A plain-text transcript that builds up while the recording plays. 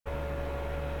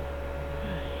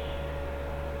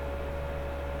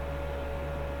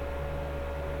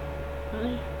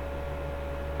Really?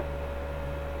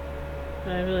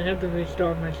 I really have to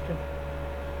restart my stream.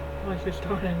 Oh, I should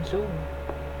start it soon.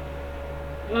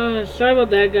 Sorry about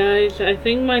that, guys. I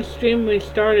think my stream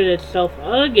restarted itself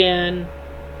again.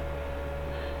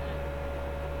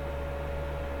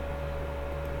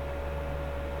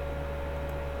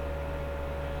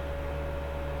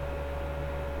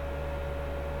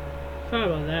 Sorry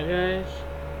about that, guys.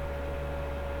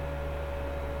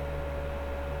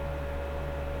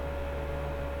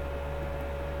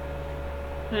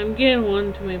 I'm getting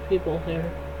one too many people here.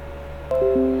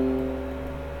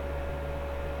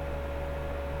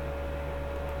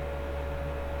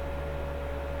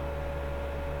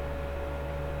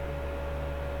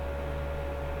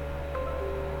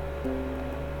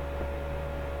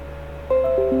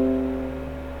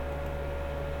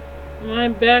 Am I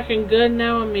back and good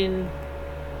now? I mean,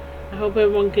 I hope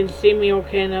everyone can see me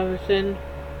okay and everything.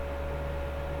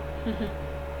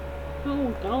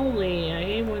 Oh, golly, I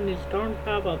hate when these darn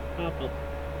pop-ups pop up.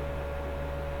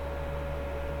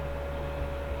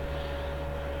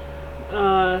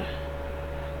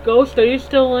 Ghost, are you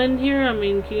still in here? I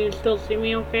mean, can you still see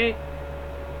me okay?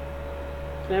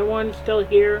 Is everyone still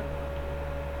here?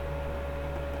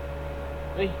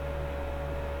 Hey.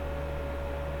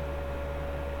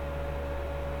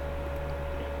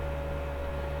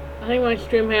 I think my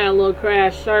stream had a little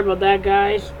crash. Sorry about that,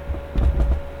 guys.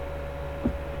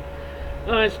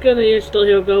 It's good that you're still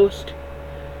here, Ghost.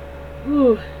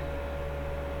 Whew.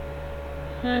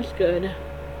 That's good.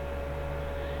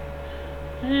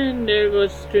 And there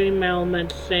goes stream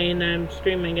elements saying I'm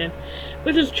streaming again.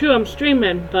 Which is true, I'm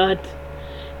streaming, but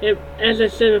as I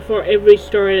said before, it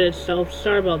restarted itself.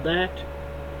 Sorry about that.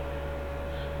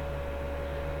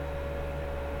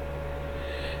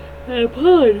 I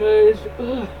apologize.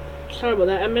 Ugh. Sorry about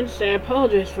that. I meant to say I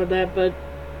apologize for that, but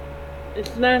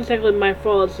it's not exactly my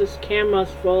fault. It's this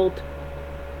camera's fault.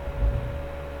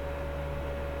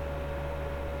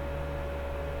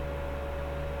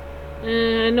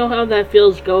 I know how that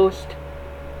feels, Ghost.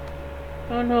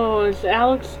 Oh no, is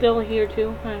Alex still here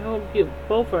too? I hope you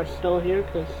both are still here,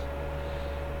 because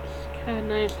it's kind of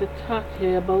nice to talk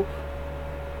to you both.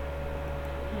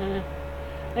 I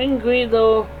can agree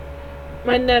though,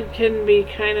 my net can be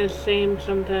kind of same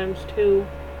sometimes too.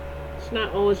 It's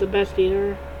not always the best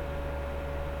either.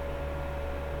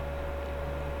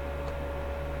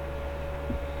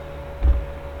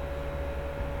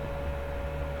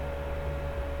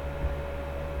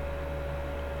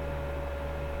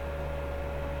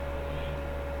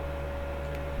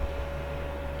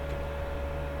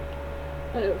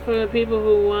 For the people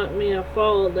who want me to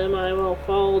follow them, I will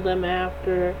follow them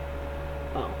after,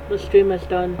 well, the stream is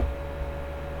done.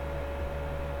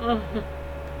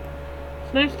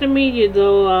 It's nice to meet you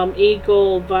though,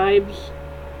 Eagle Vibes.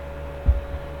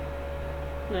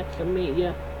 Nice to meet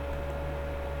you.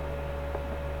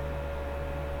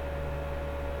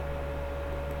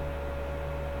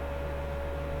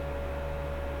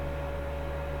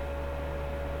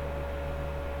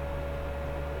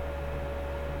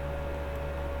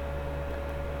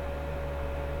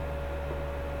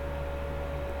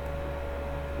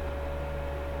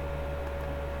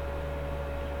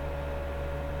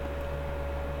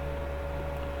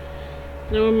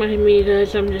 Don't remind me,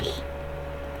 guys, I'm just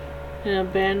gonna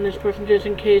ban this person just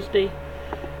in case they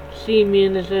see me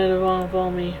and decide to follow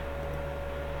me.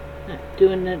 Not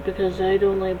doing it because I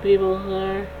don't like people who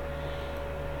are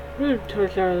rude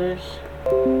towards others.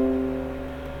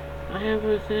 I have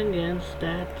a thing against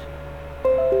that.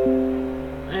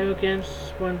 I have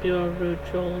against when people are rude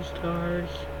trolls to others.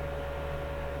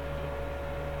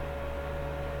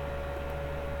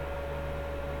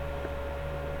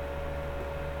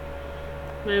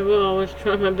 I will always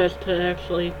try my best to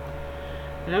actually,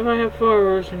 whenever I have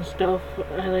followers and stuff,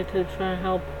 I like to try and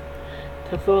help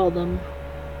to follow them.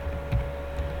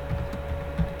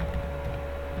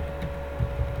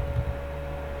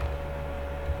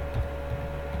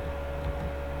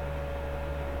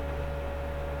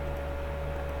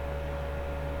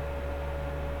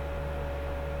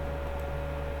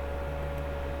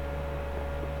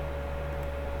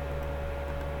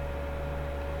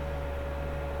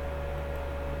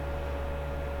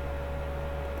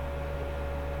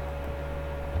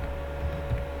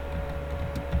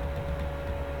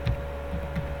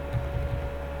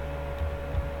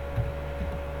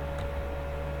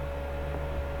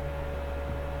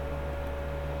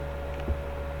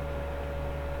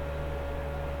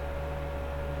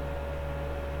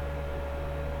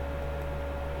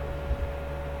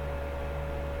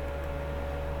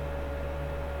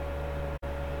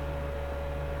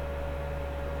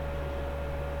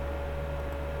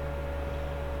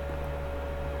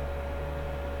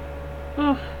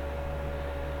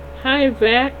 Hi,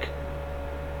 Vac.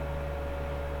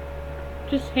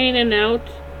 Just hanging out.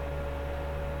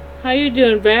 How you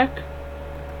doing, Vac?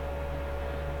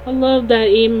 I love that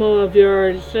emo of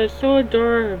yours. That's so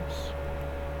adorable.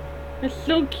 That's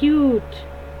so cute.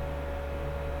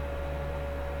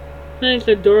 That's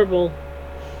adorable.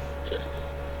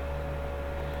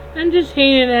 I'm just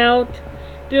hanging out,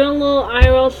 doing a little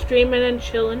IRL streaming and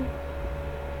chilling.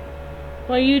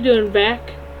 What are you doing,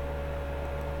 Vac?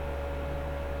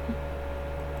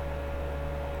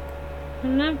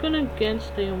 I'm not gonna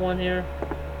against anyone here.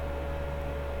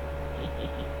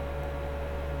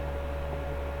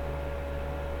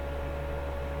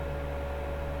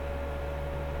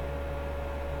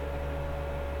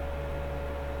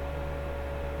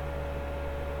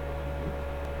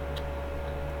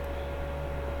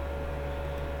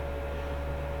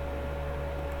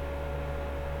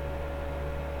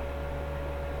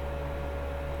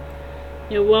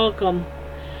 You're welcome.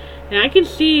 And I can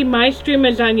see my stream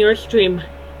is on your stream.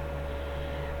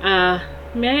 May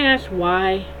I ask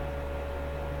why?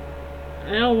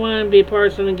 I don't want to be a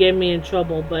person to get me in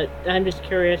trouble, but I'm just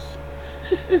curious.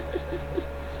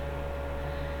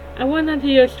 I went onto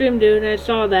your stream, dude, and I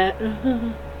saw that.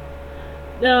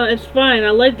 No, it's fine. I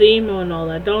like the email and all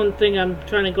that. Don't think I'm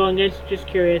trying to go against, just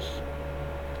curious.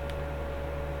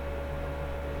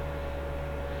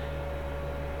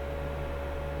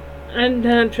 I'm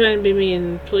not trying to be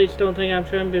mean. Please don't think I'm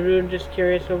trying to be rude. I'm just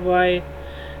curious of why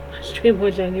my stream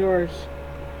was on yours.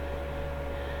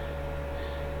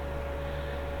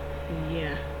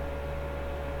 Yeah.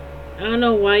 I don't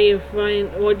know why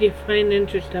what you find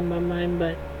interesting about mine,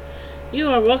 but you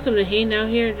are welcome to hang out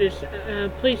here. Just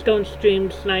please don't stream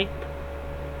snipe.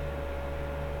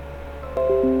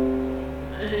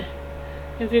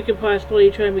 If you could possibly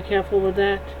try and be careful with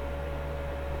that.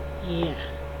 Yeah.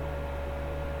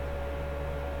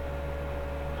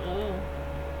 Oh.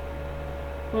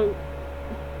 Well.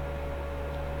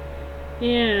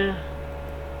 Yeah.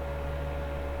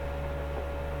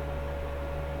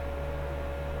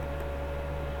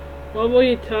 What were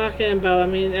you talking about? I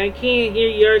mean, I can't hear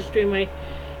your stream. I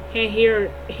can't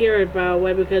hear it about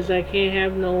it because I can't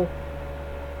have no.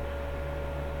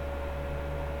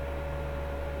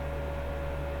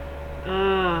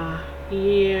 Ah,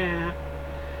 yeah.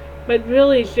 But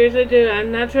really, seriously, dude,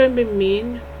 I'm not trying to be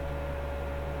mean.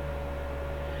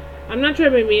 I'm not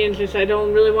trying to be mean. It's just I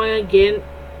don't really want to get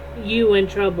you in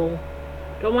trouble.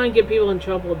 Don't want to get people in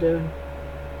trouble, dude.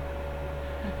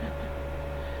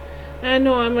 I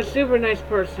know I'm a super nice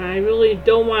person. I really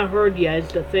don't want to hurt you is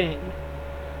the thing.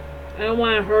 I don't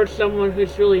want to hurt someone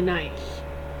who's really nice.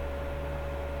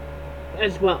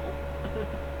 As well.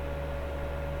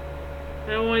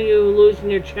 I don't want you losing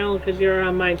your channel because you're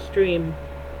on my stream.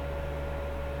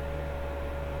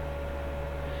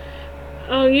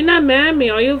 Oh, you're not mad at me,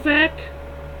 are you, Vac?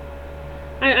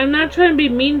 I'm not trying to be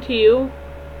mean to you.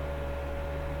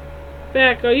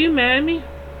 Vac, are you mad at me?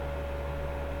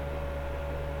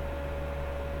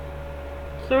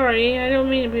 Sorry, I don't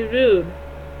mean to be rude.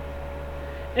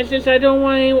 It's just I don't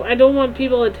want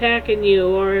people attacking you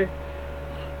or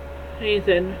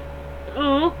anything.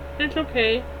 Oh, that's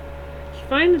okay. It's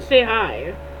fine to say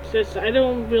hi. It's just I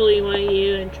don't really want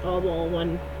you in trouble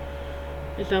when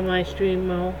it's on my stream,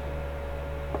 Mo.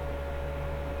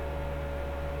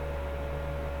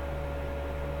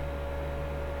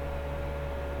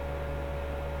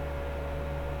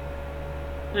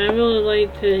 I really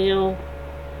like to, you know,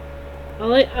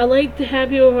 I like to have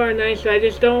people who are nice, but I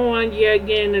just don't want you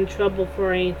getting in trouble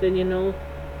for anything, you know.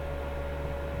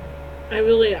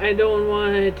 I don't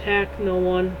want to attack no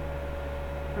one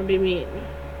or be mean.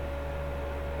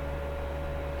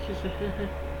 Just,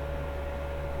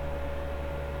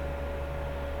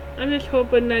 I'm just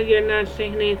hoping that you're not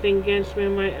saying anything against me.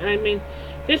 I mean,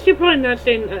 guess you're probably not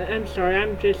saying. I'm sorry.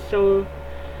 I'm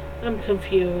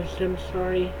confused. I'm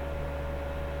sorry.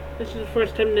 This is the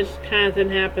first time this kind of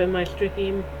thing happened in my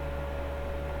stream.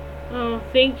 Oh,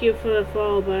 thank you for the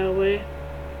follow, by the way.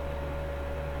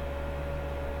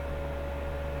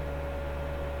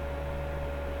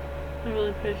 I really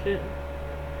appreciate it.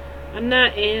 I'm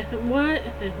not what?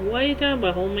 What are you talking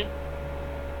about, homie?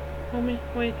 Homie,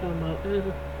 what are you talking about?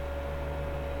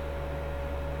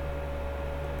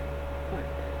 What?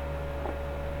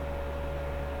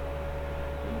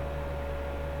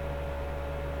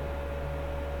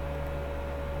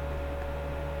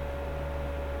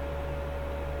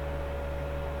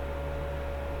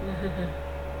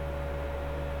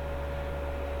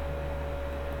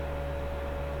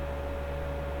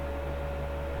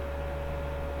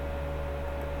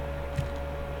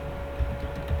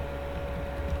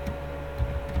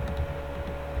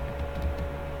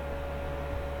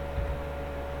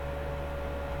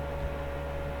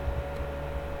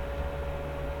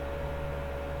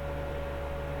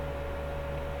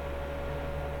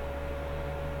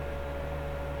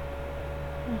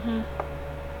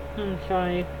 I'm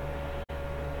sorry.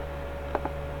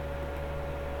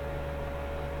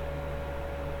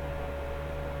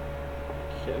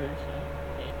 Seriously.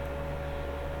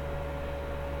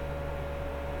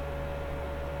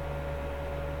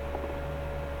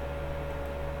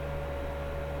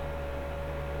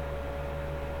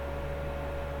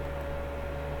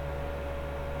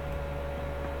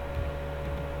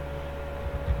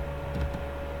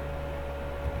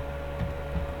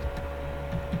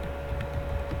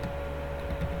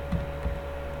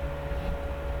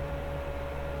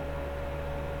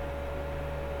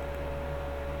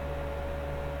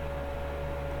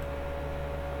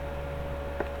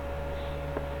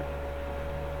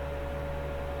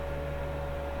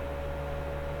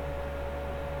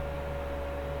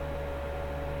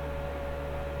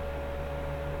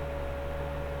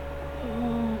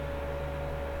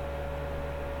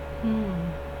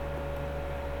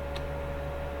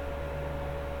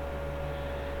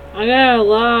 I got a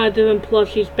lot of different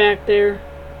plushies back there.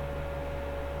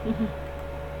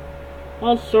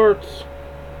 All sorts.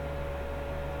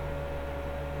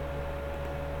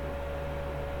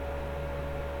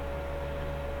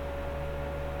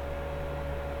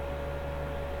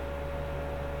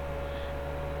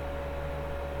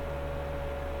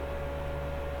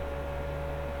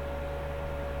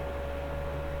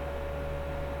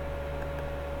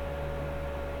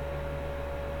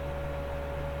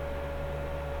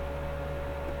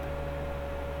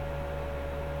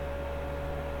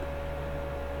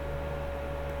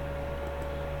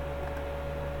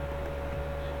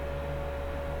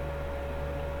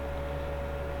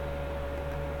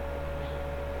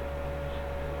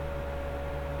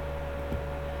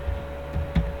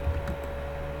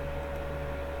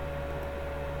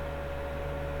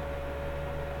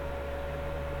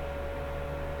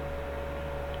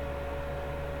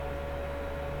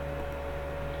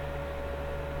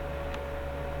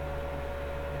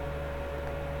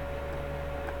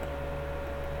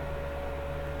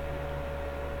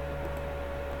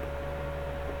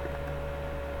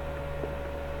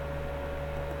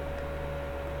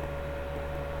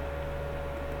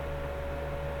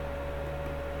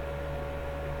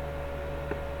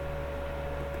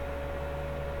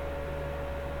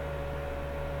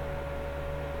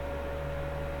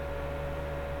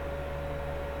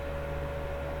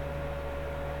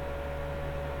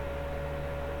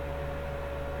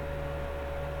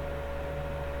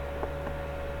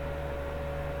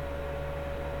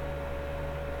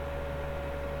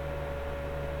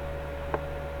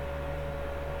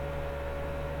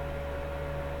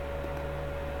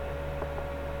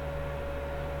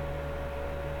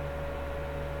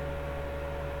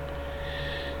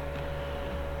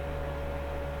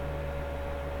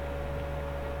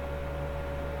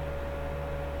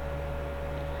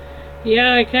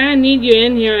 Yeah, I kind of need you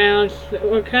in here, Alex.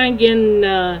 We're kind of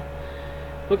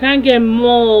getting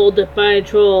mauled by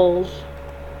trolls.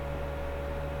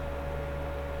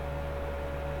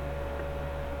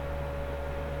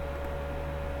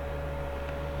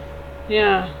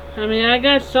 Yeah, I mean, I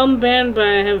got some banned, but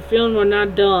I have a feeling we're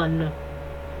not done.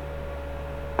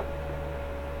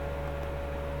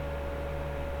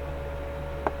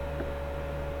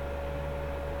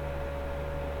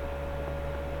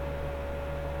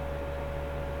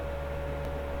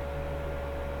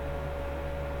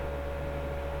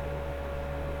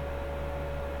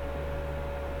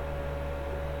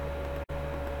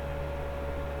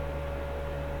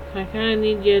 I kind of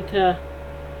need you to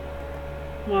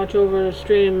watch over the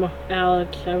stream,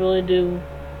 Alex. I really do.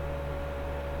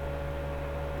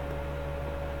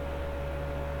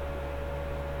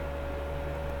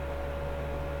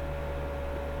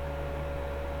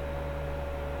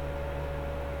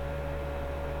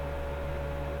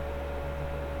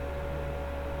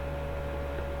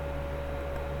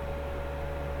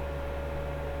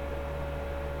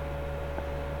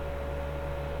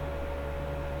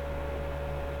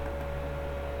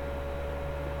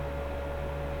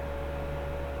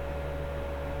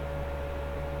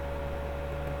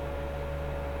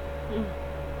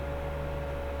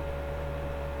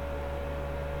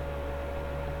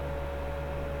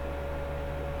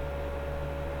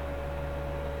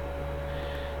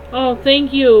 Oh,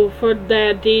 thank you for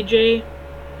that, DJ.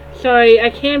 Sorry, I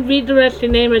can't read the rest of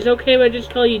your name. It's okay if I just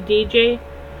call you DJ?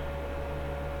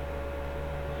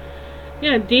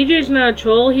 Yeah, DJ's not a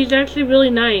troll. He's actually really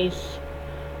nice.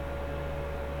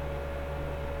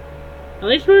 At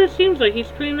least what it seems like.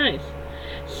 He's pretty nice.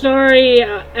 Sorry,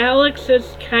 Alex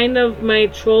is kind of my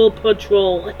troll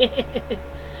patrol.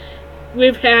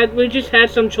 we just had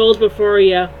some trolls before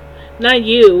you. Not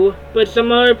you, but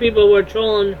some other people were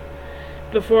trolling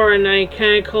before, and I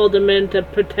kind of called him in to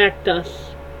protect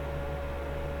us.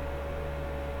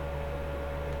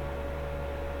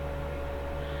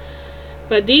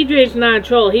 But DJ's not a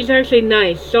troll. He's actually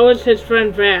nice. So is his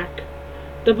friend Vac.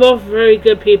 They're both very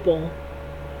good people.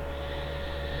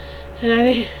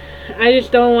 And I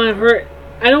just don't want to hurt.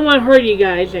 I don't want to hurt you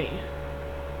guys.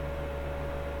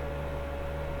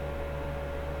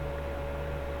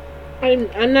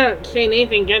 I'm not saying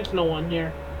anything against no one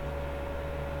here.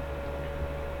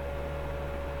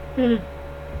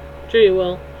 Sure you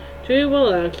will. Sure you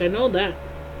will, Alex. I know that.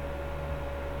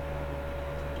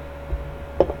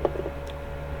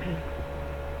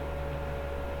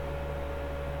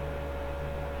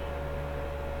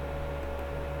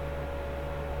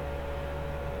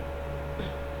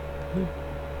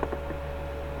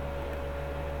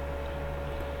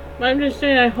 I'm just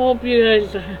saying, I hope you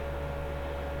guys,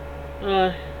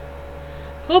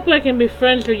 hope I can be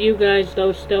friends with you guys,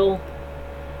 though, still.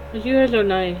 Because you guys are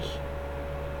nice.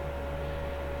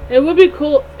 It would be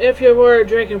cool if you were a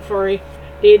Dragon Furry,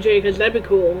 DJ, because that'd be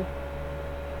cool.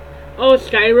 Oh,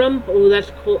 Skyrim? Oh,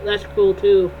 that's cool,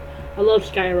 too. I love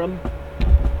Skyrim.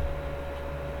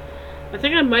 I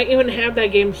think I might even have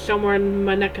that game somewhere in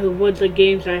my neck of the woods of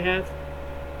games I have.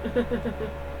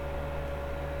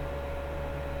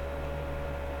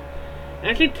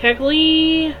 Actually,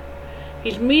 technically,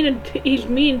 he's meeting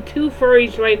two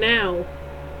furries right now.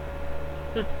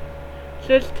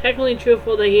 So it's technically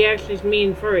truthful that he actually is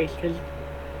meeting furries, cause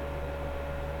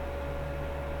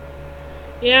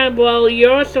yeah, well,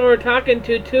 you also are talking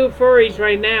to two furries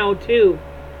right now too.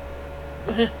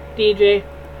 DJ,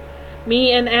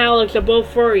 me and Alex are both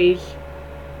furries.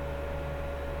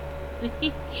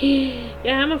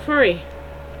 Yeah, I'm a furry.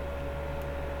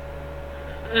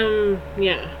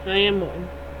 Yeah, I am one.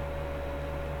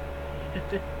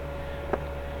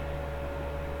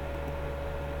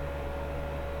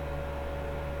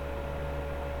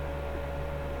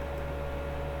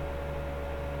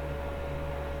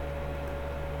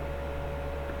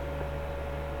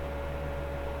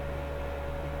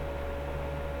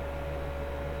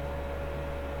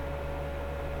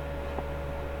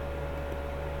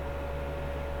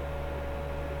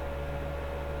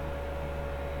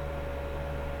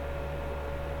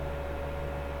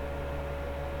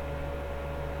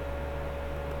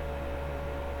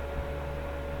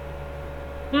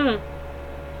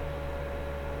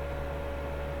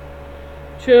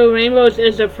 True, Rainbows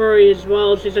is a furry as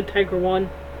well. She's a tiger one.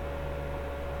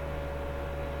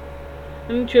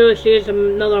 And true, she is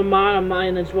another mod of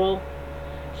mine as well.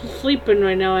 She's sleeping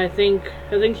right now, I think.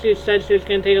 I think she said she was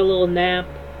going to take a little nap.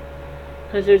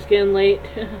 Because it's getting late.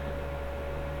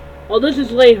 Well, this is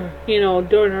later, you know,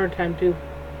 during her time too.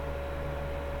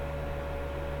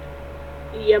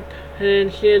 Yep,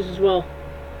 and she is as well.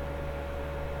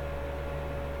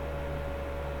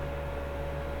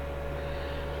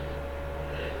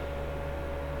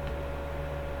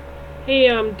 Hey,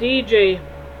 DJ.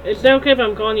 Is that okay if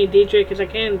I'm calling you DJ? Because I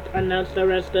can't pronounce the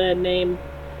rest of that name.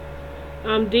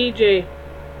 DJ.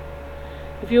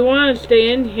 If you want to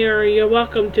stay in here, you're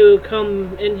welcome to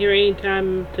come in here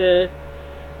anytime to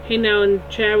hang out and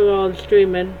chat while I'm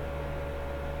streaming.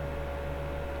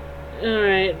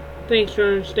 Alright, thanks for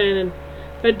understanding.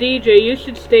 But DJ, you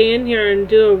should stay in here and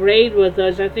do a raid with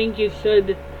us. I think you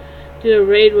should do a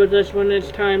raid with us when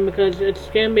it's time, because it's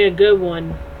going to be a good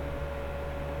one.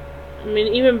 I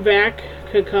mean, even Vac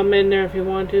could come in there if you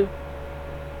want to.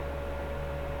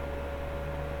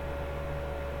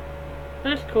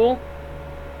 That's cool.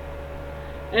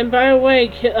 And by the way,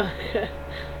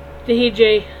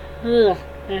 DJ, ugh,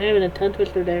 I'm having a tongue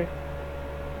twister there.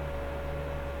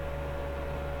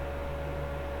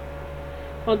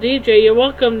 Well, DJ, you're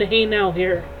welcome to hang out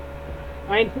here.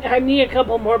 I need a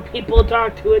couple more people to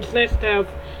talk to. It's nice to have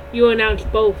you and Alex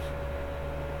both.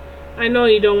 I know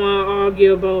you don't want to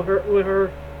argue about with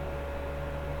her.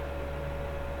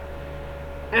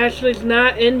 Ashley's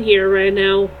not in here right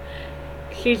now.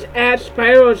 She's at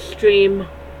Spyro's stream.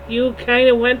 You kind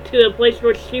of went to the place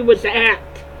where she was at.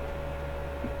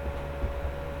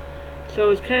 So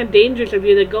it's kind of dangerous of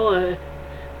you to go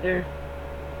there.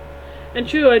 And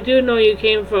true, I do know you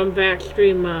came from Vac's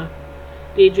stream,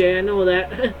 DJ. I know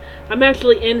that. I'm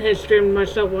actually in his stream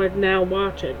myself right now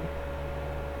watching.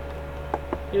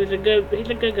 He's a good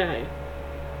guy.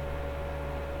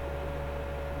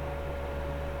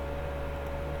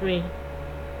 I mean,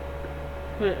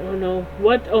 what? Oh no!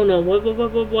 What? Oh no!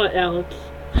 What? Alex?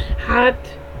 Hot.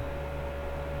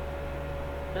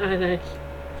 Ah, nice.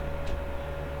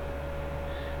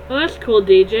 Well, that's cool,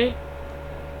 DJ.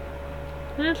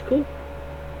 That's cool.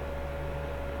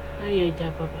 I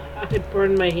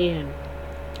burned my hand.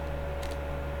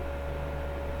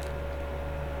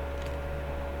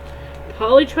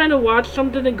 probably trying to watch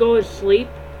something and go to sleep.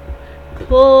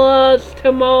 Plus,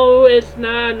 tomorrow is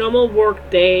not a normal work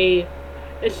day.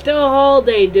 It's still a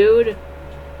holiday, dude.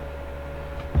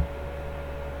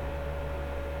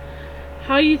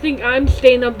 How you think I'm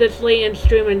staying up this late and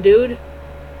streaming, dude?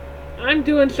 I'm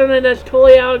doing something that's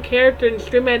totally out of character and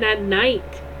streaming at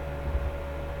night.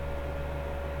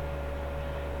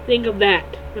 Think of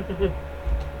that.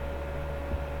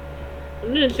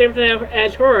 I'm doing the same thing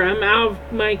as her. I'm out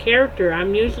of my character.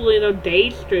 I'm usually the day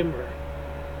streamer.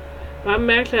 But I'm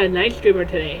actually a night streamer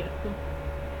today.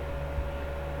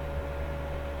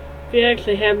 If you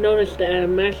actually have noticed that,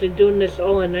 I'm actually doing this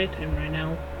all at nighttime right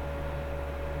now.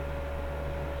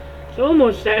 It's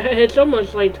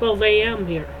almost like 12 a.m.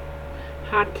 here.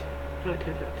 Hot.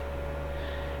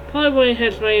 Probably when it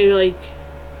hits my, like,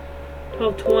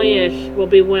 12:20ish will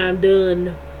be when I'm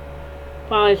done.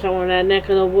 Probably somewhere in that neck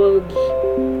of the woods.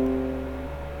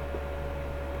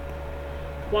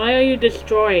 Why are you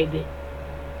destroyed?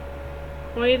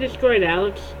 Why are you destroyed,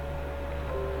 Alex?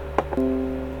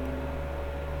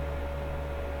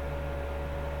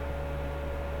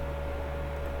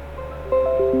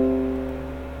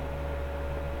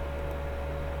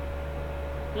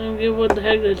 I don't get what the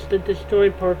heck is the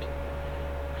destroyed part.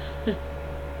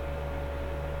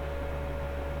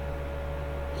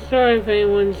 Sorry if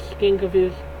anyone's getting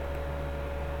confused.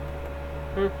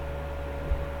 Huh?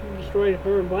 You destroyed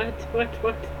her?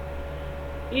 What?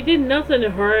 You did nothing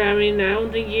to her. I mean, I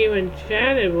don't think you even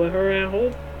chatted with her. I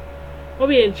hope you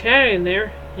didn't chat in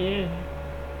there. Yeah.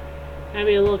 I'd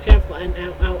be a little careful. And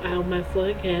ow, my foot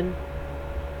again.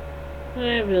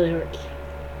 That really hurts.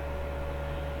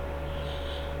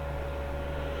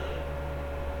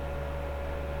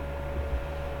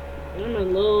 I'm a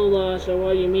little lost at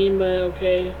what you mean by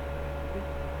okay.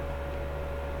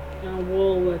 I'll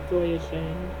roll with what you're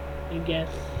saying, I guess.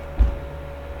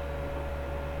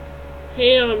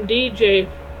 Hey, I'm DJ.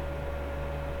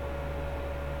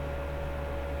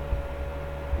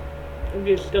 If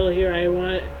you're still here, I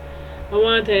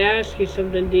wanted to ask you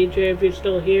something, DJ, if you're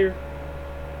still here.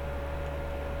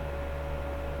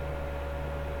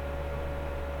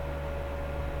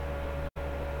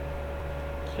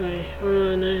 Sorry,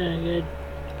 oh no, good.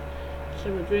 Let's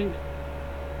have a drink.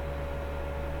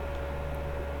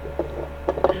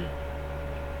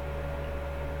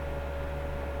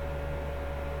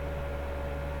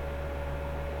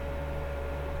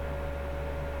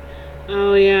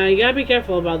 Oh yeah, you gotta be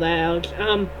careful about that, Alex.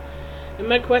 And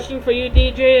my question for you,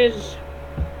 DJ, is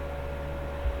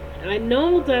I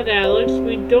know that, Alex,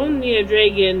 we don't need to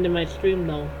drag you into my stream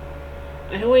though.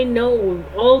 I already know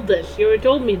all this. You already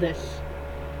told me this.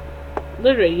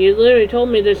 You literally told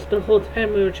me this the whole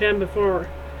time we were chatting before.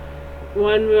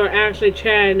 When we were actually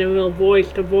chatting and we were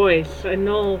voice to voice. I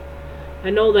know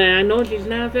that. I know she's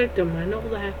not a victim. I know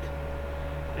that.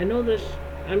 I know this.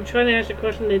 I'm trying to ask a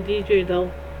question to DJ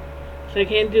though. So I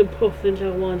can't do both things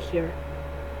at once here.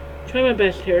 Try my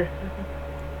best here.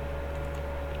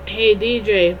 Hey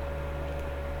DJ.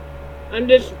 I'm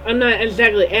not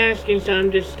exactly asking, so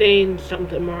I'm just saying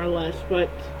something more or less, but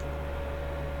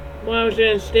what I was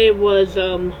gonna say was,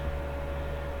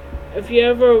 if you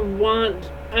ever want,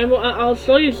 I'll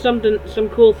show you some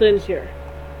cool things here.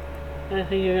 I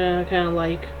think you're gonna kind of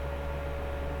like.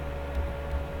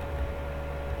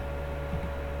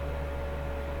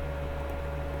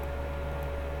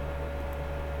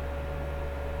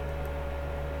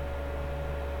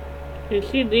 You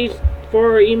see these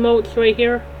 4 emotes right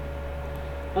here?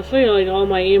 I'll show you like all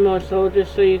my emotes though,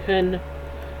 just so you can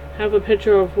have a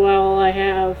picture of what all I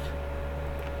have.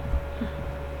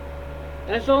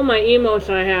 That's all my emotes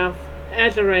I have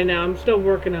as of right now. I'm still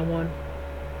working on one.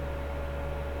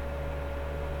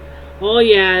 Oh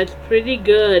yeah, it's pretty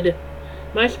good.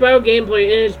 My Spiral gameplay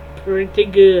is pretty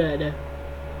good.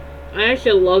 I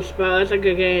actually love Spiral. That's a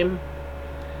good game.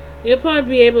 You'll probably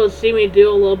be able to see me do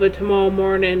a little bit tomorrow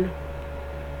morning.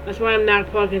 That's why I'm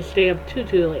not probably going to stay up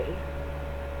too late.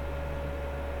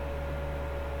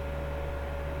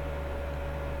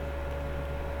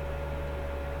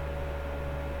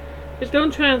 Just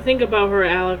don't try and think about her,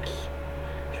 Alex.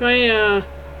 Try and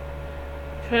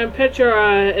picture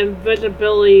an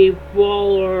invisibility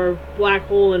wall or black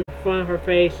hole in front of her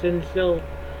face and she'll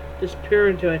disappear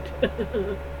into it.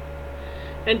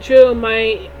 And true,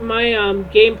 my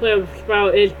gameplay of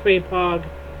Sprout is pretty pog.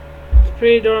 It's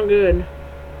pretty darn good.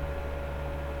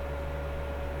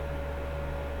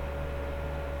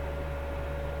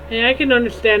 Hey, I can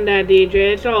understand that,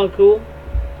 DJ. It's all cool.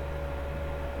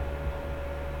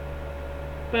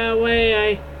 By the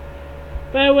way,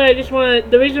 I just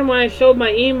wanted, the reason why I showed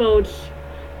my emotes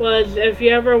was if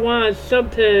you ever want to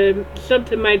sub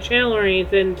to my channel or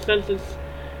anything, since it's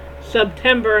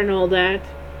September and all that,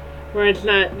 where it's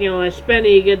not, you know, a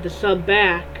spenny, you get the sub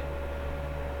back.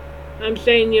 I'm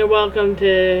saying you're welcome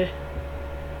to,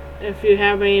 if you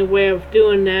have any way of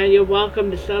doing that, you're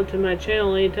welcome to sub to my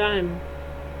channel anytime.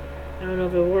 I don't know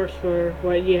if it works for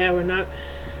what you have or not,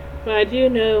 but I do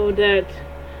know that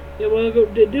you're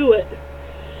welcome to do it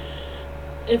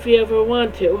if you ever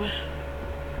want to.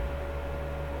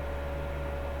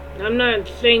 I'm not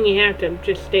saying you have to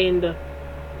just stay in the,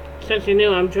 since you're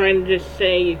new, I'm trying to just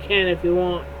say you can if you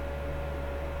want.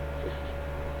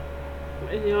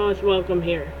 And you're always welcome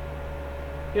here.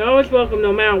 You're always welcome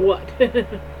no matter what.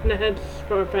 That's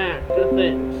for a fact of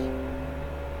things.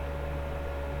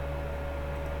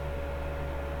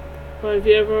 But if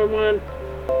you ever want,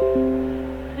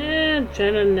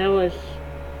 Jenna Nellis.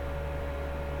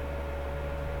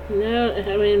 No,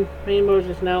 I mean, Rainbows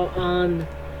is now on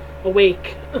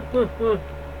awake.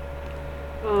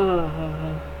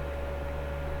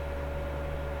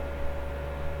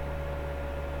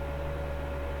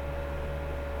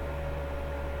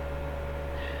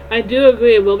 I do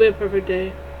agree, it will be a perfect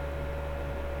day.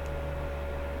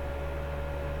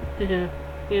 Yeah.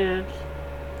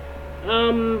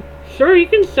 Sure, you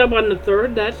can sub on the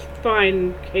 3rd, that's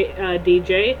fine,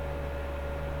 DJ.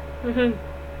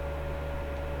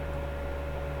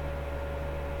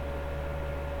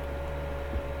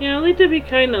 Yeah, I like to be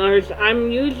kind to others.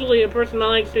 I'm usually a person that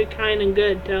likes to be kind and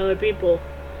good to other people.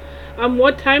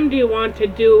 What time do you want to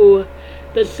do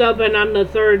the subbing on the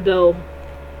 3rd, though?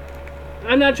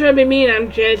 I'm not trying to be mean,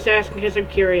 I'm just asking because I'm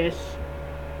curious.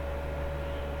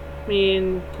 I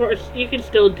mean, of course, you can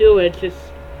still do it, just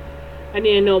I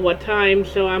need to know what time,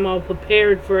 so I'm all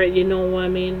prepared for it, you know what I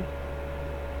mean?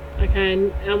 I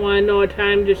want to know a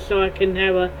time just so I can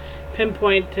have a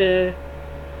pinpoint to,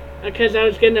 because I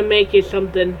was going to make you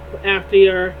something after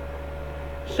your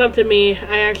sub to me.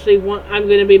 I'm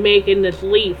going to be making this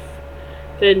leaf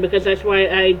thing, because that's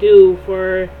what I do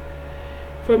for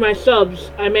my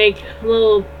subs. I make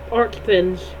little art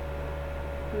things.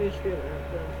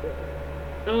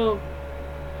 Oh,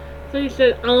 so you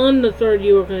said on the 3rd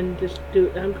you were going to just do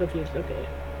it. I'm confused. Okay.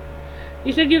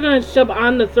 You said you're going to sub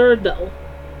on the 3rd, though.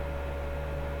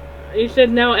 You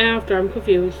said now after. I'm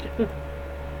confused.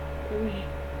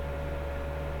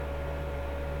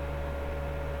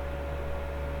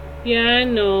 Yeah, I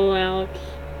know, Alex.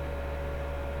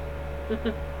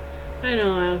 I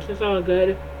know, Alex. It's all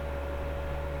good.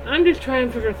 I'm just trying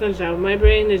to figure things out. My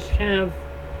brain is kind of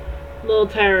a little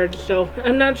tired, so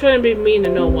I'm not trying to be mean to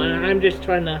no one. I'm just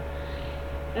trying to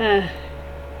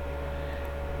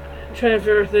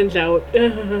figure things out.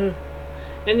 And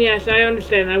yes, I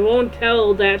understand. I won't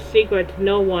tell that secret to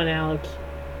no one, Alex.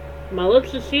 My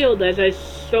lips are sealed as I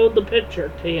showed the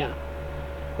picture to you.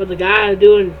 But the guy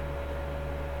doing,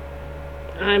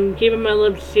 I'm keeping my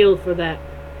lips sealed for that.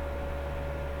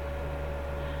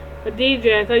 But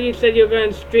DJ, I thought you said you were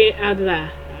going to stream out of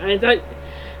that.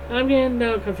 I'm getting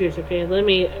now confused. Okay, let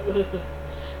me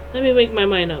make my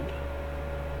mind up.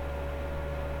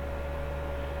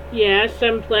 Yes,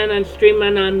 I'm planning on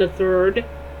streaming on the 3rd.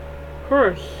 Of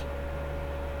course.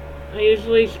 I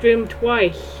usually stream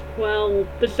twice. Well,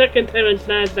 the second time it's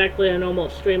not exactly a normal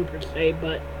stream per se,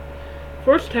 but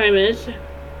first time is,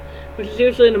 which is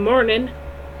usually in the morning.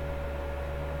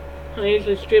 I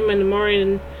usually stream in the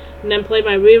morning and then play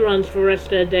my reruns for the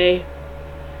rest of the day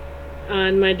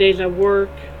on my days at work,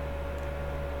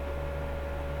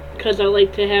 because I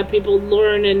like to have people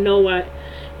learn and know what,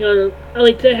 you know, I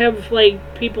like to have like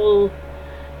people,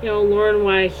 you know, learn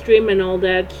why I stream and all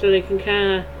that, so they can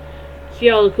kind of see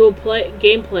all the cool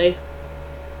gameplay.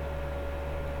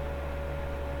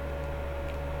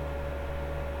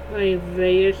 Oh,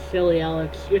 you're silly,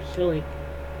 Alex. You're silly.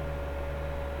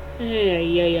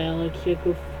 Yeah, Alex, you're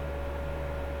goof.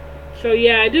 So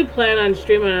yeah, I do plan on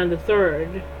streaming on the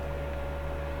 3rd.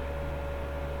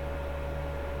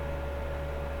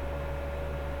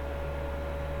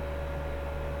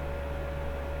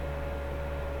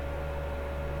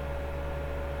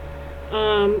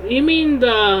 You mean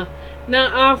the,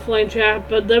 not offline chat,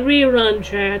 but the rerun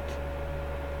chat.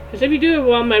 Because if you do it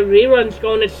while my rerun's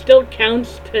going, it still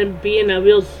counts to being a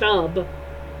real sub.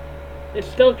 It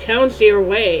still counts your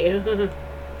way.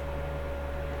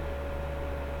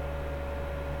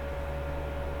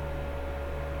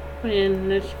 And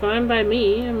that's fine by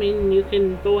me. I mean, you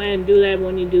can go ahead and do that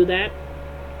when you do that.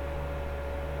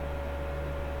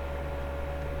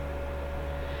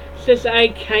 It's just I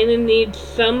kind of need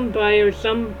somebody or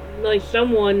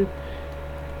someone.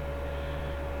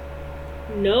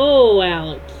 No,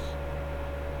 Alex.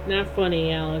 Not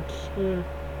funny, Alex.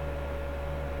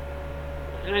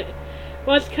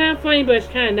 Well, it's kind of funny, but it's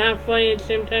kind of not funny at the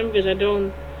same time because I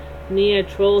don't need a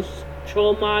troll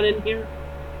mod in here.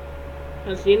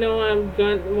 Cause you know I'm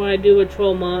going what I do with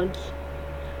troll mods.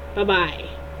 Bye bye.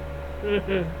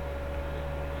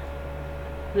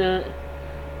 No,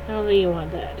 I don't think you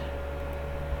want that.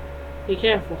 Be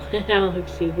careful,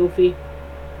 Alex, you goofy.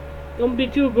 Don't be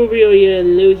too goofy or you're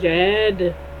gonna lose your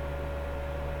head.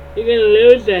 You're gonna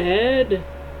lose your head.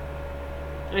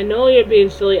 I know you're being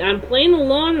silly. I'm playing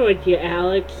along with you,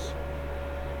 Alex.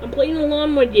 I'm playing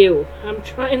along with you. I'm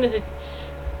trying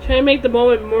to make the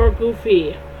moment more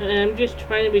goofy. And I'm just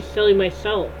trying to be silly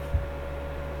myself.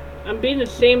 I'm being the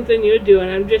same thing you're doing.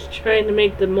 I'm just trying to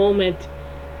make the moment,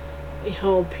 you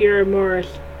know, appear more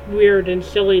weird and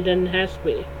silly than it has to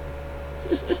be.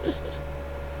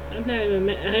 I'm not even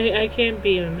mad. I can't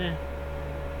be even mad.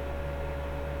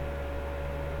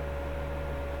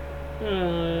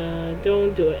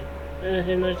 Don't do it.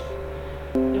 Unless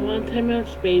you want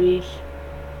timeouts, babies.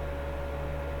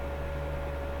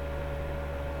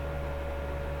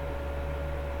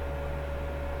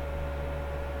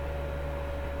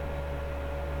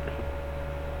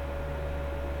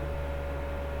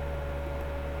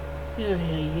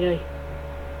 Yeah.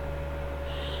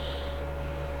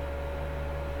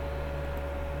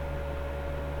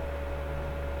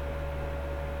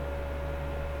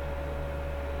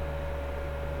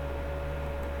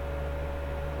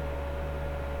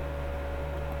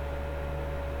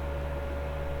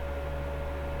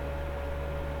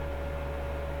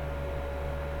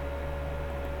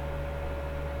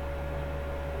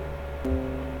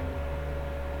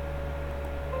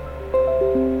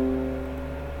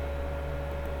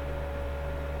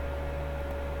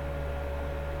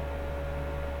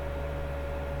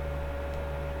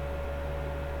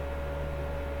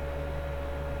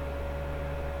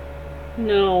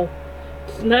 No,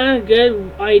 it's not a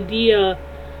good idea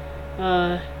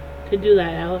to do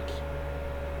that, Alex.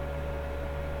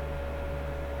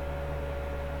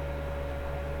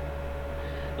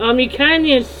 You kind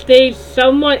of stay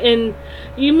somewhat in.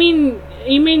 You mean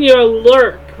you're a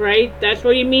lurk, right? That's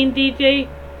what you mean, DJ?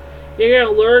 You're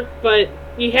gonna lurk, but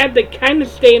you have to kind of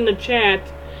stay in the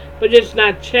chat, but just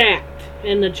not chat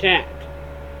in the chat.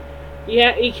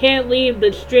 Yeah, you can't leave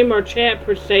the stream or chat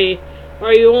per se,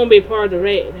 or you won't be part of the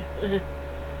raid.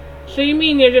 So you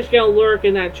mean you're just gonna lurk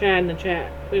and not chat in the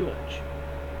chat, pretty much.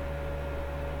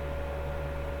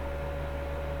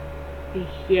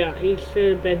 Yeah, he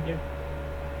should have been here.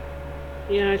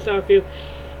 Yeah, I saw a few.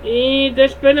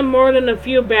 There's been more than a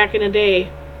few back in the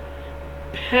day.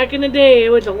 Back in the day, it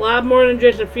was a lot more than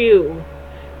just a few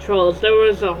trolls. There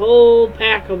was a whole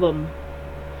pack of them.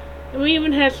 And we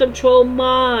even had some troll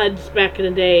mods back in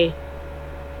the day.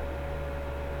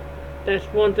 That's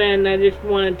one thing I just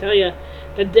want to tell you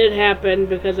that did happen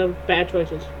because of bad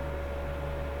choices.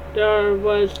 There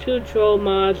was 2 troll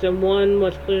mods and one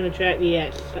was clearing the chat.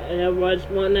 Yes, there was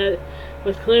one that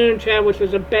was clearing the chat, which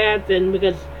was a bad thing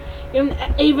because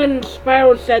even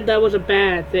Spiral said that was a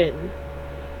bad thing.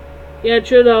 Yeah,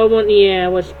 true though. One, yeah,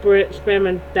 was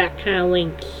spamming that kind of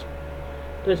links.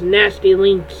 Those nasty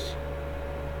links.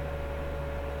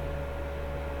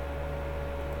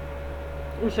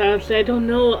 So I don't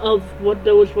know of what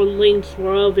those were links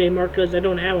were of anymore because I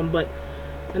don't have them, but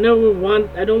I know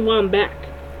I don't want them back.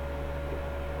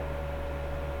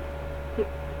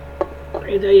 I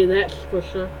can tell you that for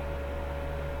sure.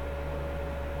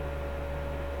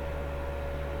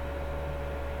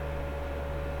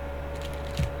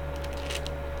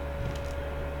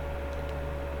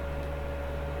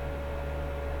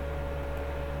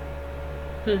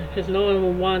 Because no one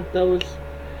will want those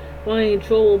wanting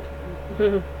troll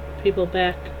people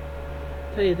back.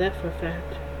 I'll tell you that for a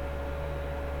fact.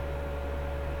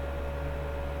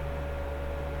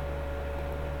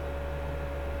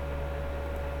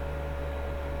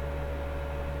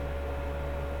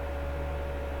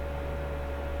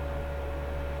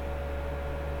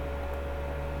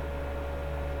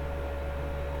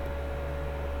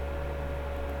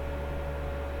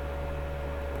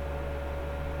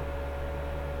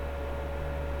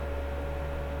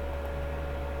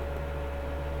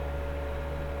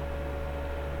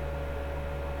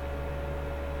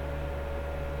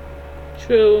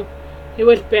 True, he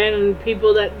was banning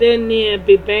people that didn't need to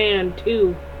be banned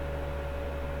too.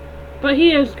 But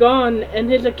he is gone, and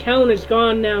his account is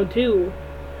gone now too.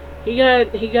 He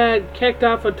got kicked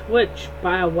off of Twitch,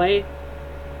 by the way.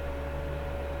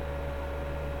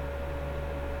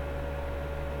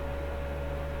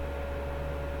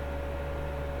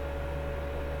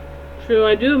 True,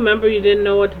 I do remember you didn't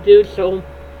know what to do, so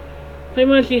pretty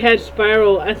much he had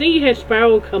Spiral. I think he had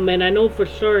Spiral come in. I know for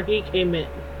sure he came in.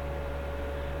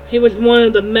 He was one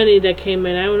of the many that came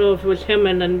in. I don't know if it was him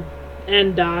and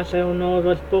DOS. I don't know if it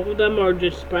was both of them or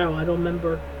just Sprout. I don't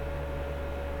remember.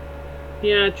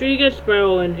 Yeah, sure you get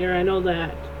Sprout in here. I know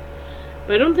that.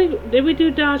 But I don't think... Did we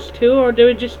do DOS too, or did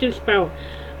we just do Sprout?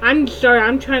 I'm sorry.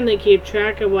 I'm trying to keep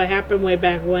track of what happened way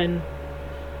back when.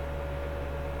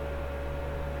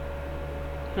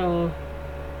 Oh.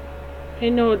 Pay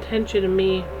no attention to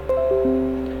me.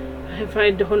 If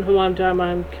I don't know what I'm talking about,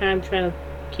 I'm kind of trying to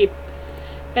keep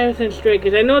everything straight.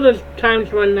 Because I know there's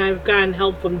times when I've gotten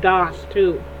help from DOS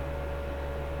too.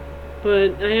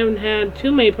 But I haven't had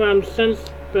too many problems since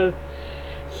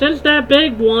that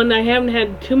big one. I haven't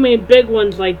had too many big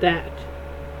ones like that.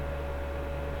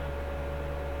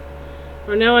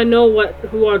 Or now I know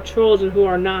who are trolls and who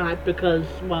are not. Because,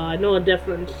 well, I know the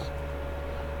difference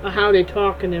of how they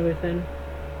talk and everything.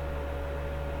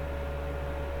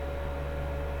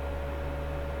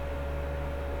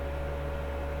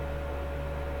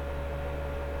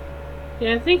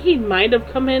 Yeah, I think he might have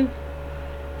come in.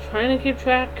 Trying to keep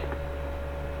track.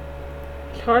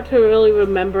 It's hard to really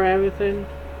remember everything.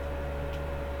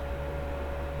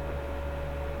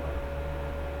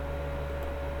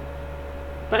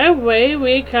 By the way,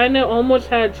 we kind of almost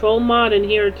had a troll mod in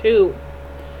here too.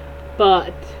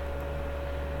 But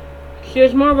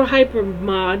there's more of a hyper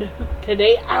mod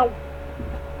today. Ow!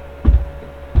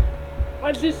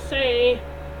 Let's just say...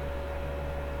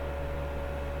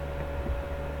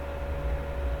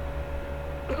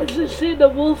 Let's just say the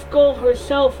wolf girl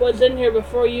herself was in here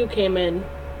before you came in.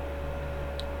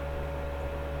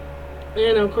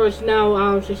 And of course now,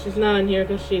 obviously she's not in here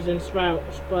because she's in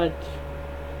Sprouts, but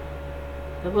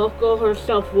the wolf girl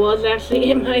herself was actually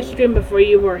in my stream before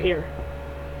you were here.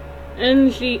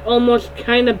 And she almost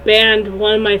kind of banned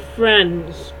one of my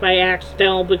friends by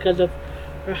accident because of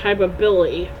her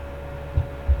hyperability.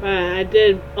 But I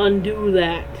did undo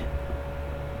that.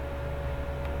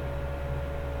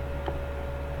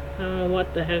 I don't know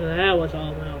what the heck that was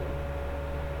all about.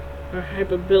 Her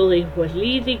hyperability was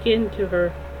leading into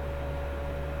her.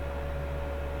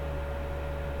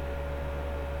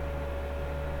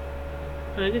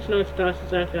 I just know if DOS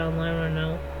is actually online right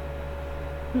now.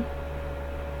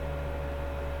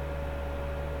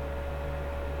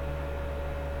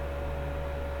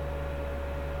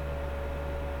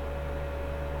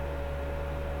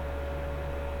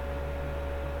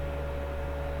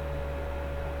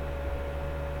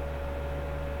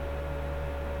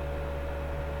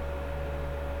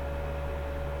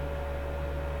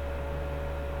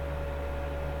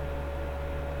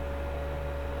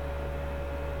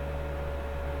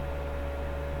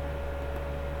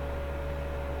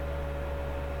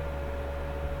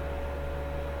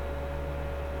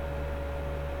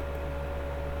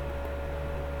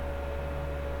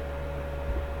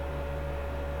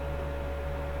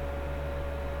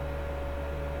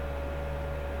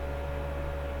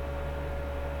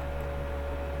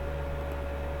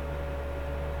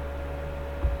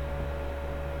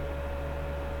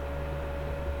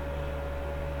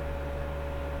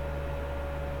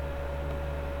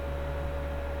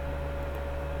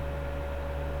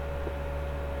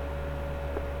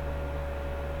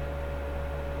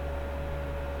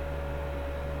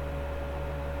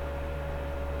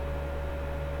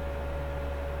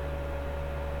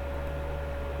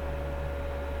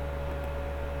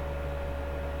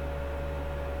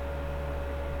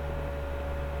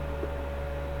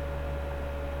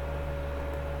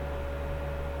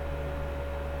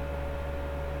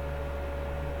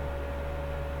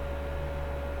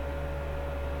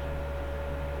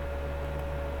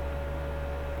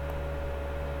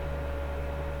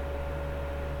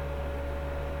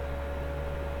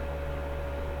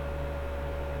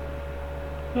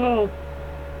 Oh.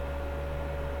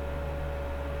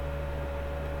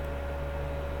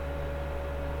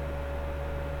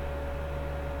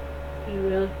 Hey,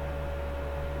 really?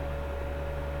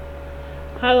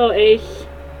 Hello, Ace.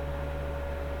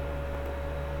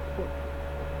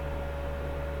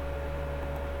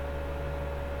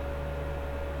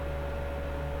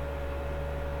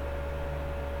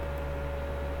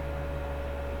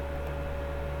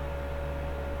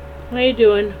 How you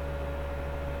doing?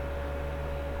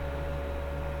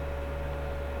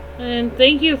 And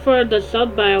thank you for the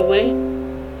sub, by the way.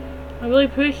 I really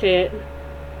appreciate it.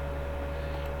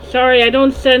 Sorry, I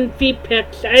don't send feet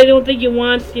pics. I don't think you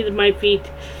want to see my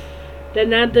feet. They're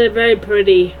not very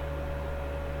pretty.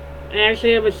 I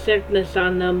actually have a sickness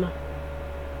on them.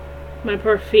 My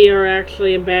poor feet are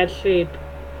actually in bad shape.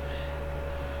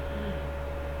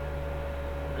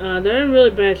 They're in really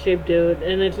bad shape, dude,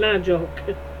 and it's not a joke.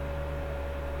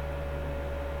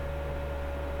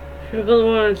 People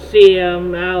want to see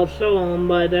I'll show them,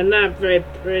 but they're not very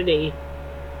pretty.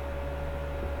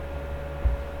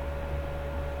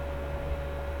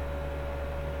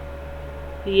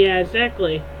 Yeah,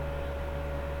 exactly.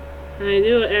 I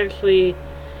do actually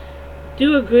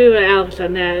agree with Alex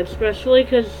on that, especially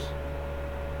because,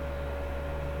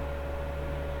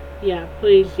 yeah,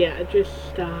 please, yeah, just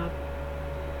stop.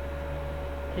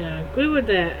 Yeah, I agree with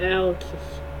that. Alex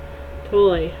is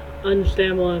totally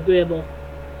understandable and agreeable.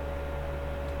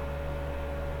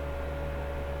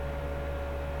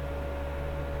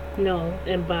 No,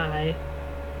 and bye.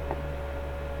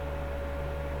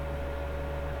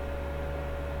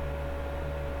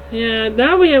 Yeah,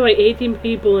 now we have like 18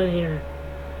 people in here.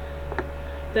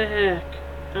 The heck?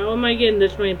 How am I getting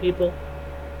this many people?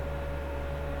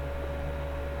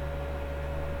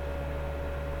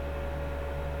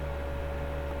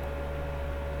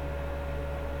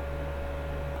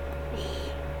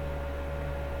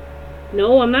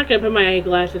 No, I'm not gonna put my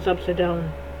eyeglasses upside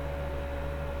down.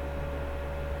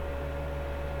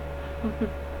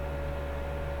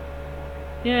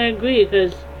 Yeah, I agree,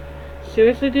 because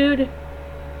seriously, dude,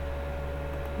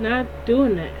 not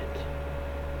doing that.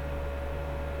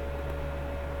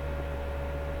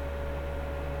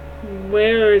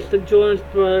 Where is the Jonas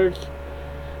Brothers?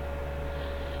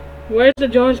 Where's the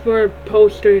Jonas Brothers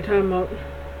poster you're talking about?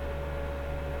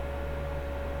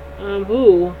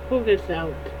 Who? Who gets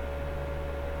out?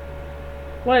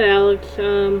 What, Alex?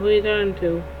 Who are you talking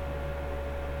to?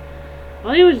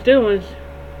 All he was doing was...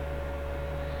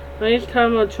 Oh, he's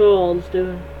talking about trolls,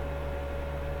 dude.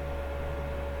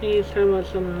 I think he's talking about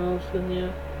someone else, and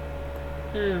yeah.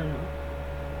 I don't know.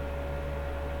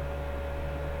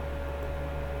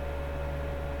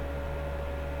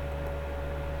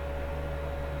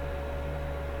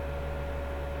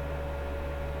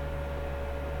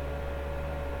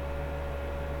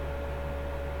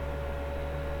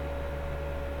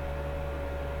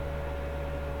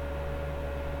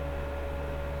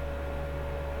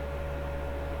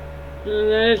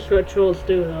 And that is what trolls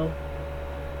do, though.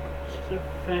 It's just a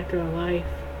factor of life.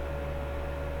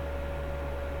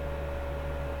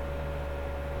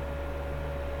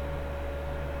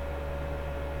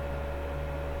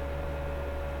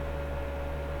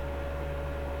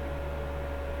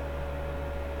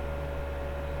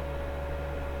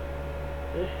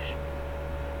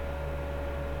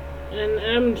 And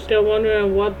I'm still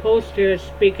wondering what poster is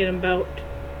speaking about.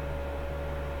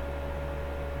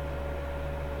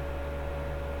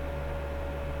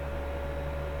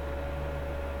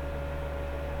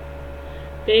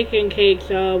 Bacon cakes,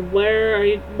 where are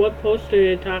you, what poster are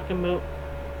you talking about?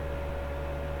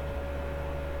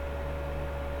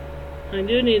 I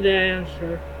do need that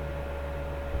answer.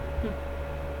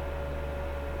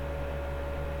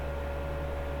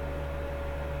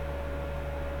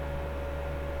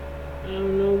 I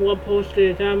don't know what poster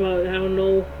you're talking about. I don't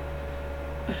know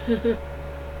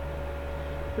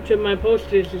which of my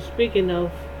posters you're speaking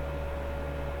of.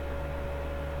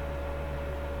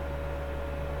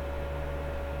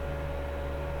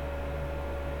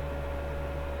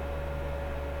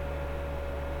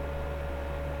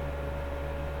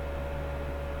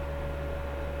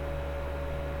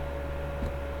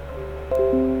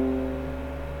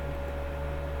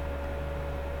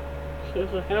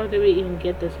 So how did we even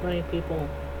get this many people?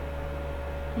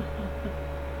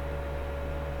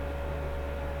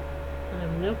 I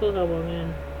have no clue how we're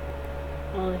in.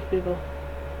 All these people.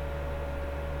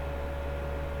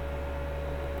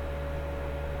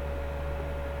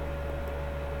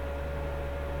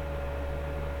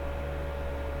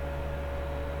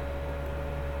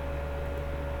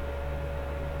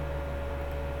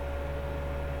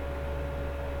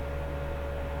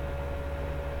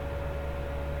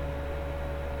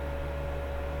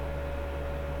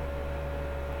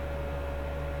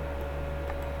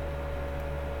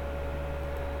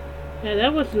 Yeah,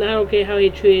 that was not okay how he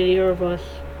treated either of us.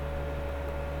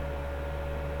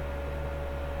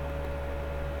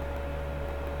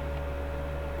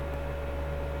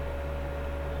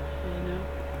 You know?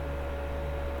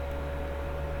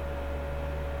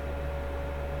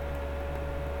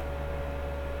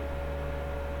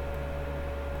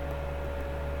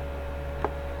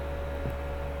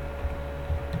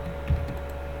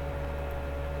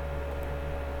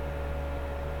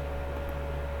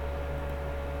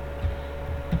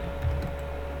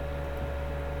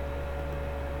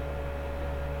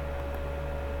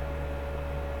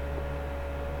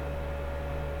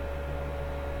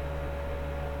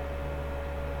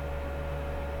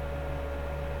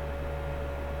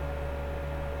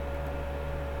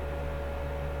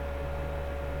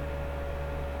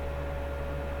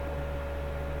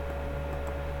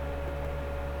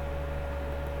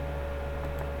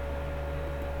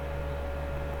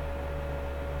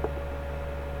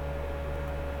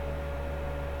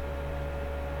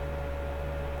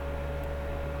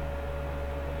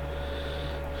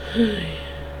 I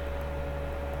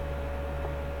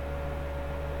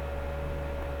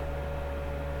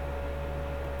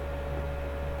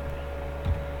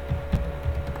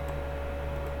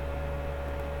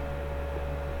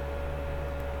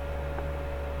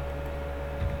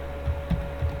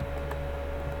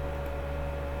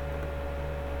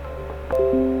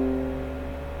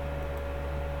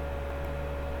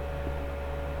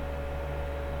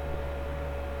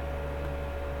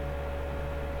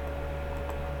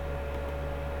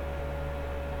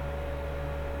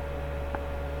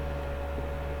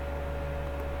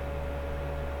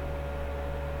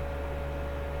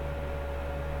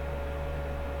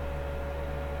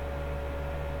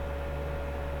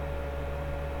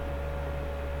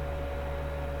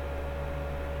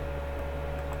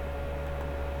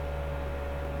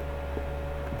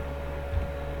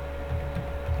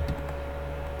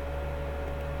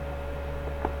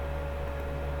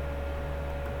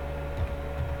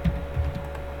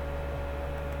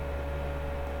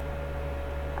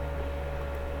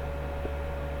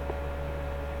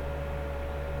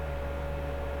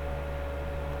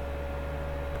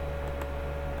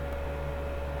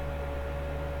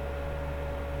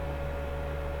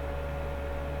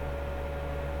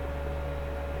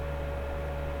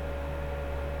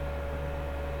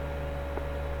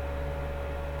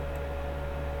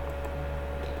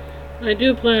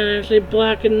do plan on actually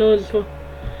blocking those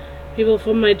people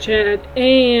from my chat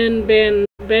and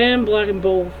ban blocking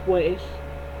both ways.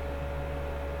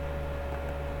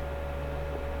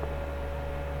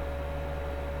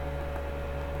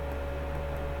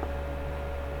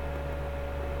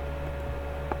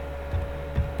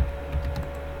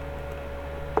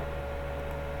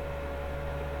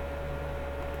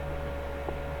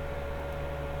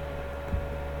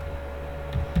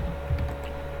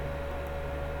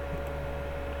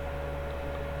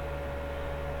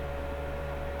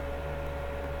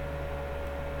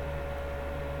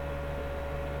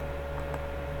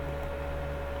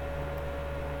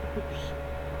 Oops.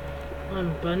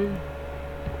 One button.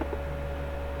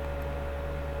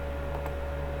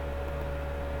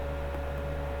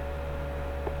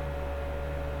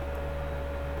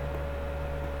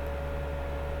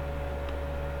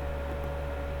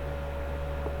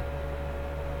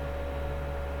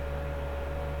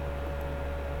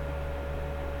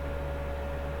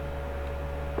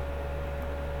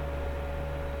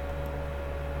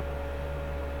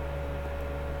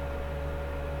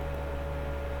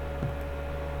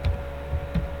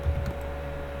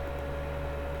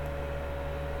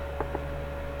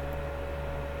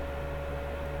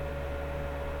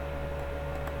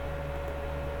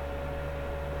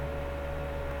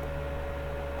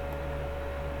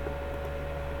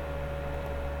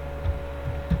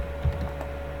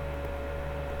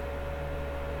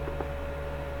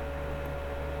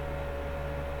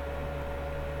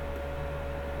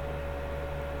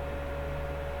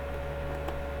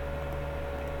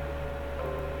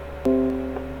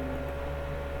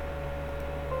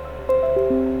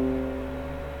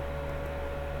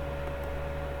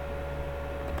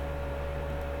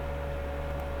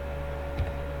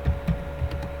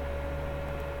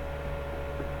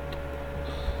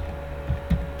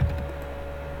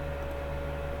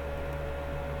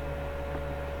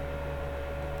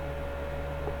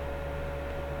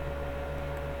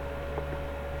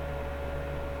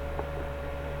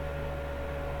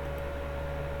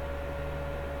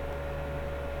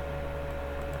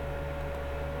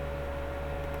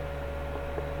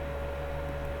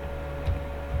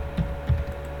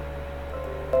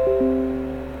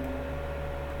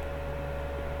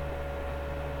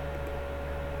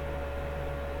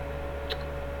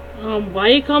 Why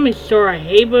you call me sir? I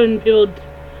hate when people do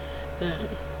that.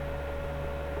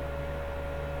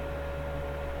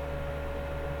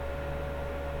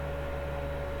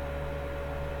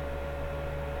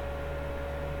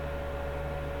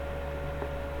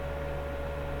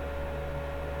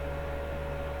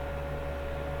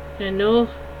 I know.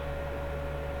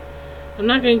 I'm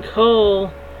not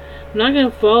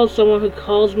gonna follow someone who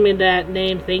calls me that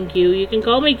name, thank you. You can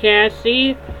call me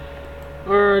Cassie,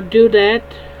 or do that,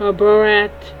 or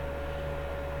Borat,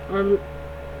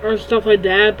 or stuff like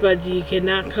that, but you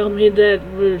cannot call me that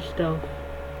rude stuff.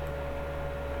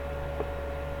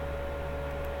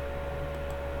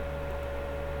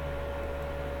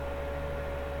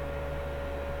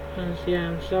 Yeah,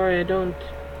 I'm sorry, I don't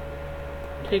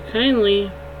take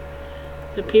kindly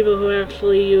to people who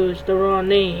actually use the wrong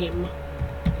name.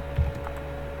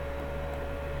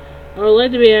 I would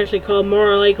like to be actually called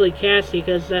more likely Cassie,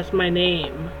 because that's my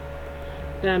name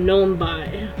that I'm known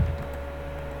by.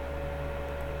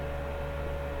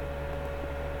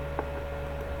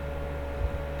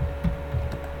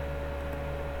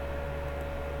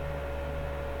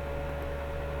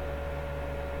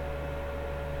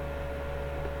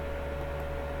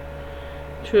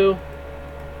 True.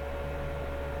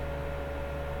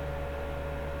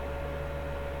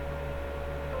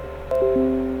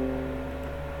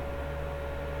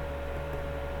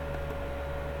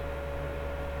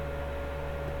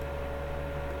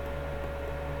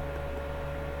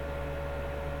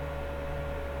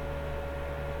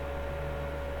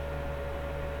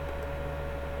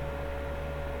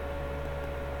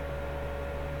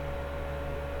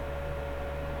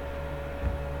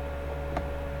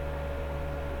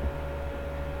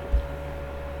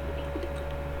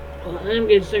 Well, I'm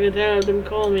getting sick and tired of them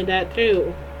calling me that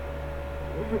too.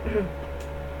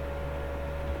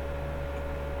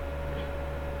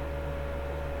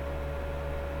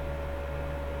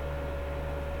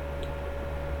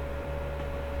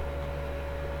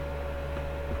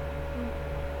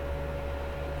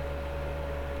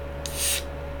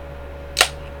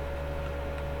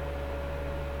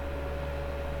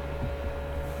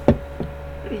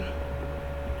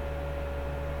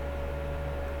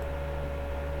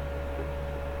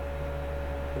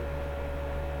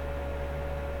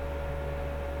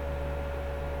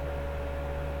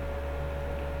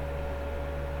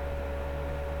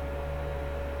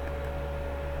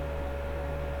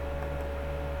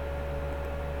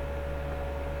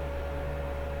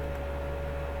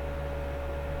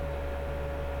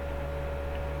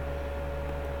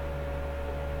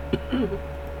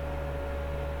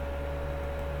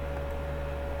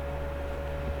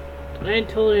 I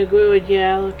totally agree with you,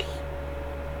 Alex.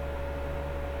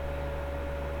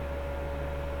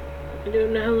 I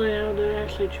don't know how they're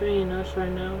actually training us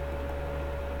right now.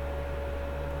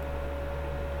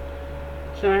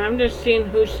 Sorry, I'm just seeing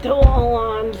who's still all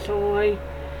on so I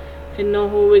can know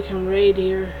who we can raid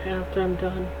here after I'm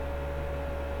done.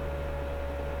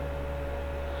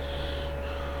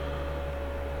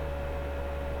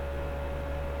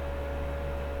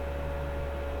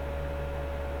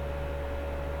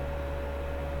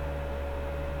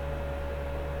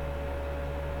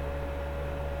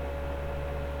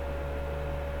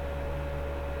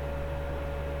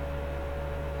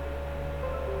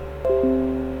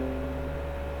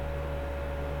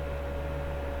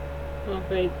 Oh,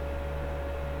 great.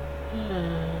 It's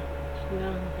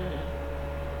not bad.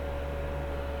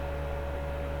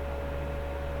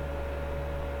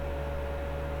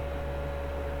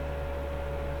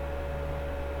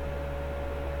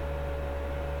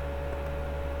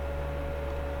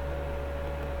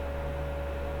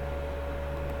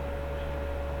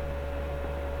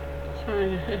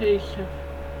 Sorry, guys.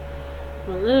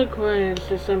 I'm a little quiet, it's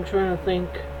just I'm trying to think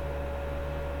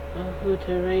of who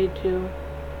to raid to.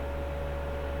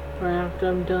 Or after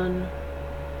I'm done.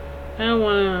 I don't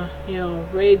wanna,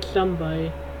 raid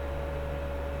somebody.